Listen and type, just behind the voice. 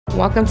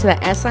Welcome to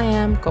the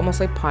SIM Como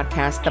Soy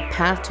podcast, the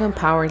path to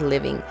empowered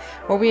living,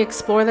 where we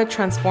explore the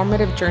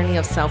transformative journey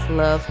of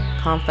self-love,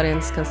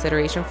 confidence,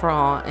 consideration for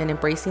all, and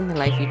embracing the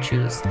life you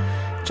choose.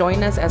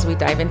 Join us as we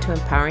dive into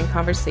empowering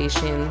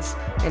conversations,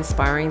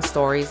 inspiring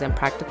stories, and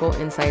practical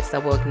insights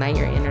that will ignite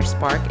your inner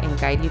spark and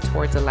guide you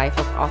towards a life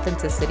of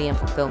authenticity and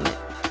fulfillment.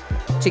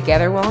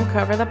 Together, we'll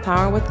uncover the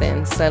power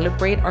within,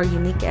 celebrate our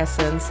unique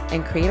essence,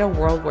 and create a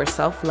world where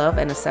self-love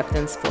and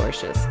acceptance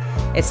flourishes.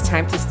 It's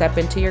time to step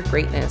into your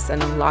greatness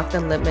and unlock the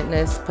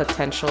limitless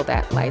potential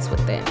that lies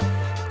within.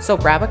 So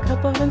grab a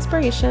cup of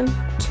inspiration,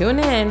 tune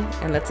in,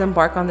 and let's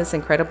embark on this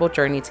incredible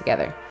journey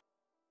together.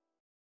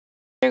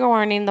 Trigger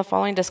warning, the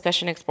following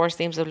discussion explores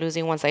themes of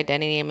losing one's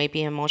identity and may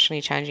be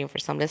emotionally challenging for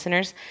some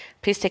listeners.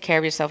 Please take care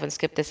of yourself and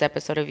skip this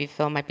episode if you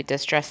feel it might be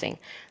distressing.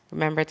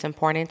 Remember, it's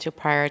important to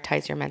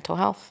prioritize your mental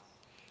health.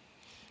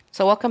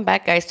 So welcome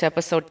back, guys, to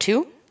episode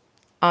 2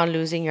 on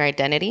losing your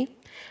identity,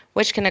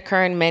 which can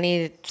occur in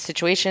many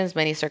situations,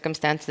 many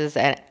circumstances,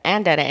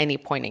 and at any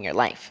point in your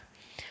life.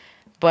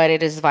 But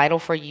it is vital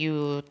for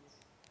you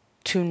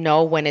to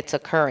know when it's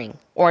occurring,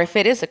 or if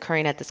it is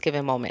occurring at this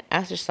given moment.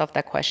 Ask yourself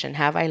that question.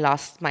 Have I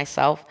lost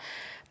myself,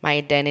 my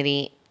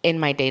identity in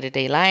my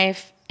day-to-day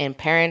life, in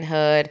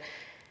parenthood,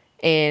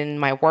 in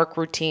my work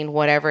routine,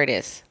 whatever it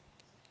is?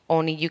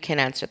 Only you can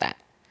answer that.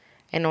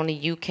 And only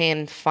you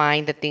can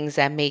find the things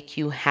that make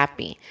you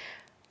happy.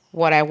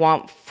 What I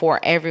want for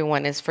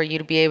everyone is for you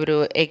to be able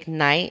to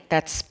ignite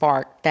that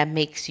spark that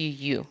makes you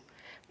you.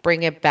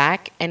 Bring it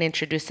back and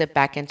introduce it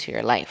back into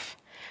your life.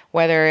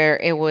 Whether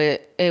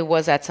it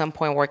was at some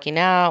point working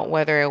out,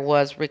 whether it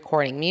was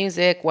recording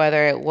music,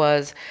 whether it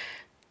was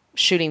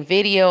shooting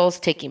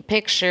videos, taking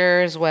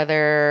pictures,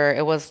 whether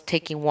it was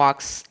taking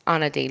walks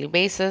on a daily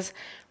basis.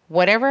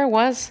 Whatever it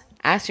was,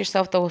 ask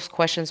yourself those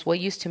questions.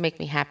 What used to make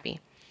me happy?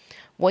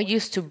 What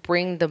used to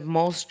bring the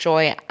most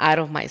joy out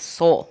of my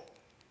soul?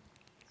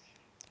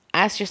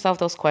 Ask yourself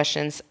those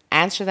questions.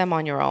 Answer them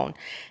on your own.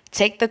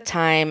 Take the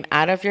time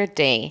out of your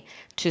day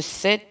to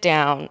sit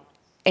down.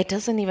 It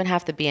doesn't even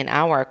have to be an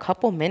hour, a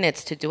couple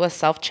minutes to do a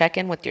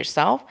self-check-in with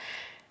yourself,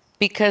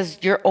 because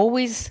you're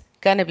always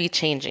going to be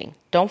changing.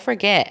 Don't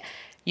forget,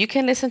 you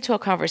can listen to a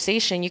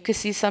conversation. You could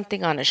see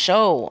something on a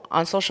show,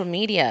 on social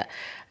media,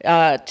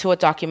 to a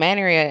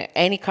documentary,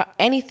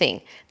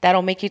 anything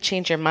that'll make you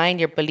change your mind,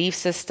 your belief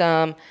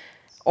system,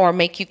 or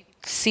make you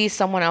see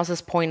someone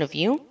else's point of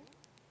view.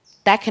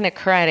 That can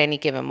occur at any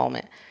given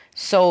moment.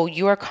 So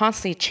you are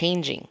constantly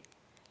changing.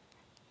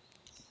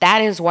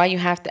 That is why you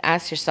have to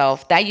ask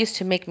yourself, that used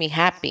to make me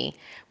happy.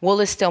 Will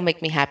it still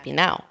make me happy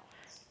now?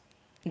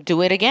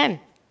 Do it again.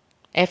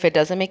 If it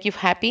doesn't make you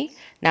happy,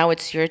 now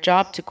it's your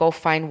job to go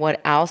find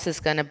what else is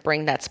going to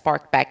bring that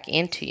spark back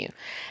into you.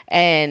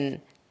 And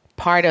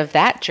part of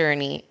that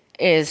journey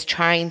is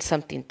trying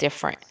something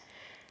different.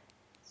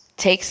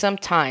 Take some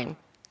time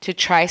to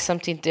try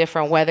something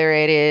different, whether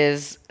it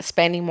is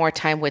spending more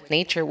time with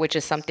nature, which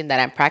is something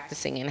that I'm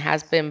practicing and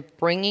has been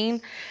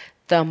bringing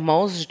the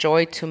most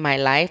joy to my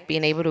life,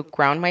 being able to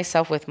ground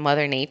myself with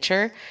Mother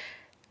Nature,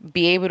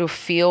 be able to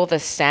feel the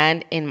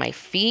sand in my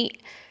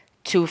feet,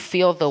 to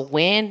feel the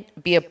wind,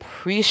 be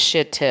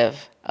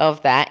appreciative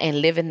of that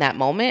and live in that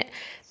moment.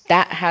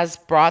 That has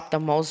brought the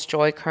most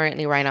joy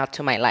currently right now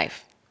to my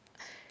life.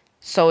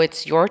 So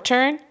it's your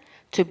turn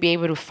to be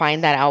able to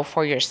find that out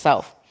for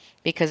yourself,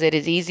 because it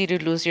is easy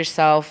to lose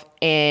yourself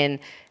in,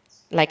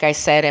 like I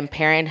said, in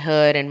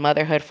parenthood and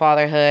motherhood,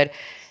 fatherhood,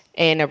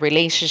 in a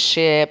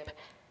relationship,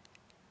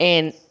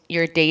 in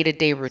your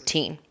day-to-day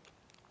routine.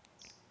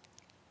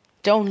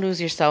 Don't lose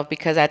yourself,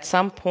 because at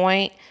some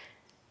point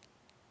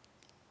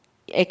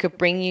it could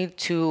bring you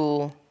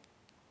to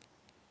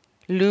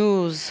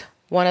lose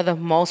one of the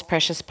most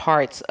precious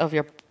parts of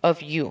your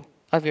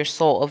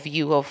soul, of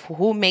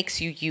who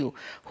makes you you,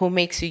 who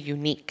makes you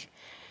unique.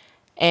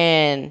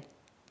 And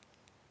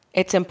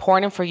it's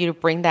important for you to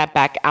bring that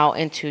back out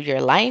into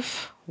your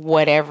life,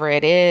 whatever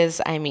it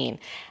is. I mean,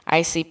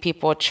 I see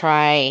people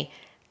try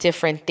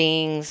different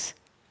things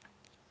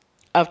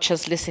of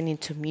just listening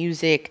to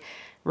music,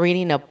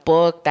 reading a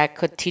book that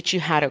could teach you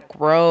how to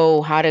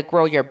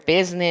grow your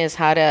business,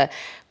 how to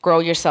grow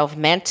yourself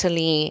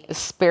mentally,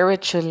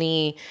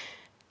 spiritually,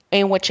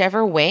 in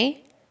whichever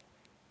way,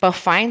 but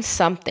find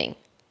something.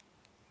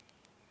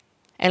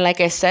 And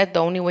like I said, the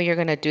only way you're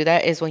going to do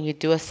that is when you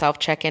do a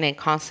self-check-in and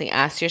constantly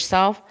ask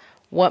yourself,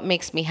 what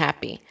makes me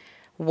happy?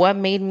 What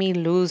made me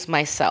lose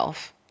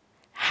myself?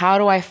 How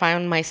do I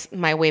find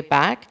my way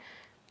back?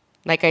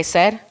 Like I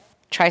said,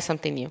 try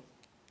something new.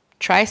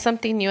 Try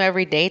something new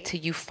every day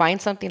till you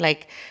find something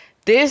like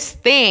this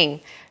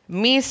thing.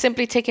 Me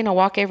simply taking a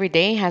walk every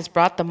day has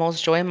brought the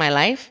most joy in my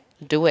life.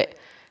 Do it.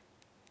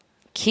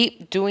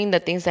 Keep doing the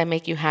things that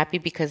make you happy,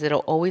 because it'll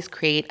always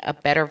create a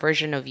better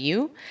version of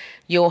you.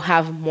 You'll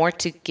have more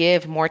to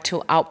give, more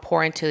to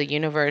outpour into the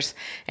universe,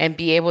 and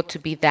be able to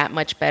be that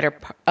much better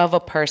of a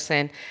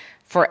person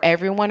for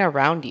everyone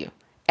around you.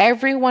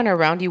 Everyone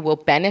around you will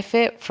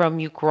benefit from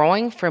you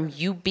growing, from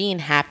you being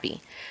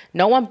happy.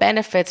 No one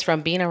benefits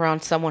from being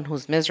around someone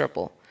who's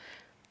miserable.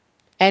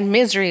 And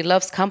misery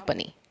loves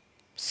company.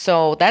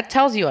 So that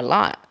tells you a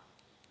lot.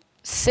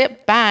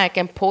 Sit back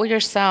and pull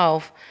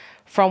yourself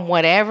from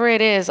whatever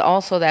it is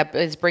also that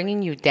is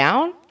bringing you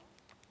down,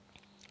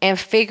 and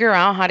figure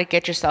out how to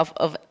get yourself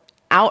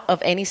out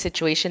of any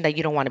situation that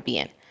you don't want to be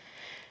in.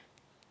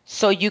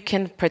 So you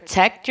can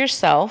protect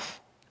yourself,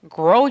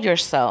 grow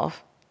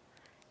yourself,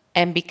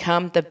 and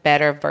become the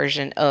better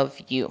version of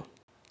you.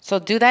 So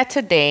do that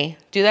today.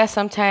 Do that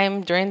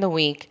sometime during the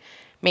week.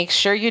 Make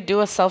sure you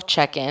do a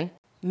self-check-in.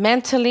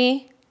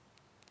 Mentally,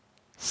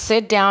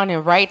 sit down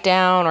and write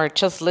down or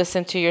just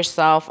listen to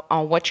yourself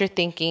on what you're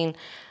thinking,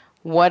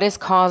 what is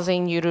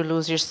causing you to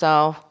lose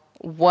yourself,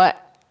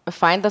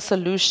 find the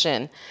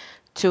solution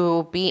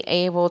to be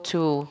able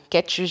to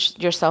get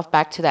yourself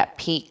back to that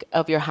peak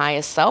of your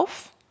highest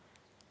self,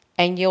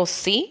 and you'll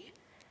see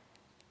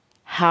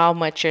how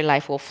much your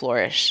life will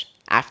flourish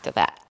after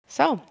that.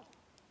 So,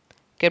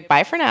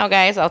 goodbye for now,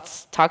 guys. I'll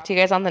talk to you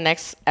guys on the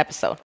next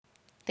episode.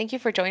 Thank you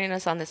for joining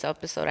us on this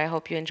episode. I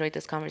hope you enjoyed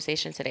this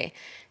conversation today.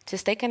 To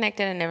stay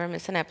connected and never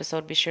miss an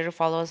episode, be sure to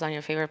follow us on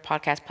your favorite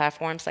podcast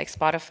platforms like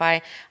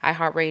Spotify,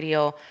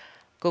 iHeartRadio,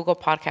 Google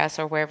Podcasts,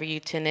 or wherever you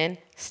tune in.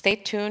 Stay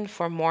tuned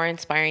for more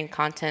inspiring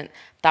content,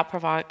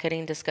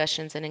 thought-provoking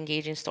discussions, and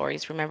engaging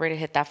stories. Remember to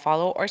hit that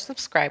follow or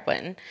subscribe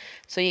button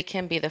so you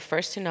can be the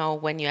first to know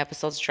when new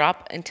episodes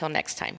drop. Until next time.